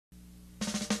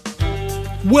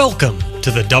Welcome to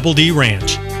the Double D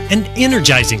Ranch, an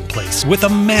energizing place with a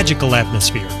magical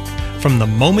atmosphere. From the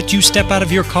moment you step out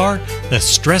of your car, the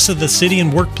stress of the city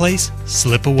and workplace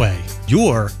slip away.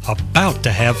 You're about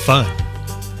to have fun.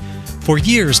 For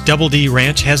years, Double D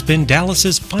Ranch has been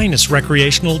Dallas's finest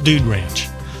recreational dude ranch.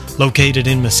 Located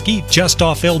in Mesquite, just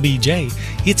off LBJ,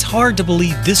 it's hard to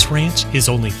believe this ranch is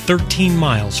only 13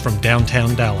 miles from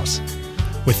downtown Dallas.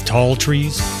 With tall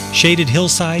trees, shaded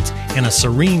hillsides, and a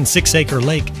serene 6-acre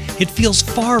lake, it feels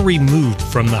far removed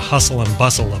from the hustle and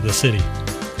bustle of the city.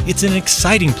 It's an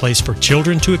exciting place for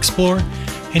children to explore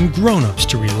and grown-ups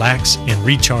to relax and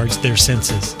recharge their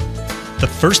senses. The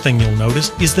first thing you'll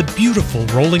notice is the beautiful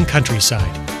rolling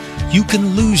countryside. You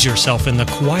can lose yourself in the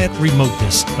quiet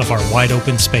remoteness of our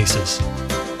wide-open spaces.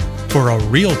 For a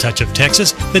real touch of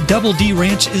Texas, the Double D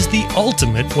Ranch is the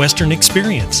ultimate Western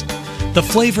experience. The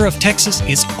flavor of Texas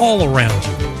is all around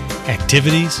you.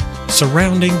 Activities,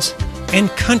 surroundings, and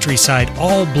countryside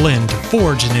all blend to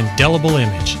forge an indelible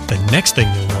image. The next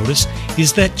thing you'll notice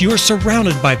is that you're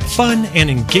surrounded by fun and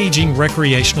engaging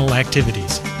recreational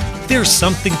activities. There's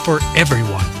something for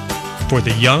everyone. For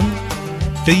the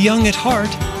young at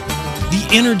heart, the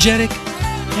energetic,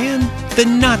 and the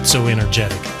not so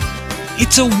energetic.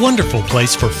 It's a wonderful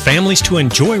place for families to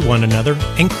enjoy one another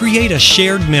and create a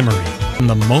shared memory. From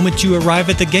the moment you arrive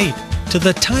at the gate to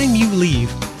the time you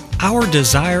leave, our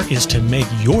desire is to make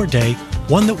your day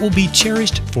one that will be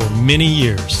cherished for many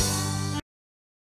years.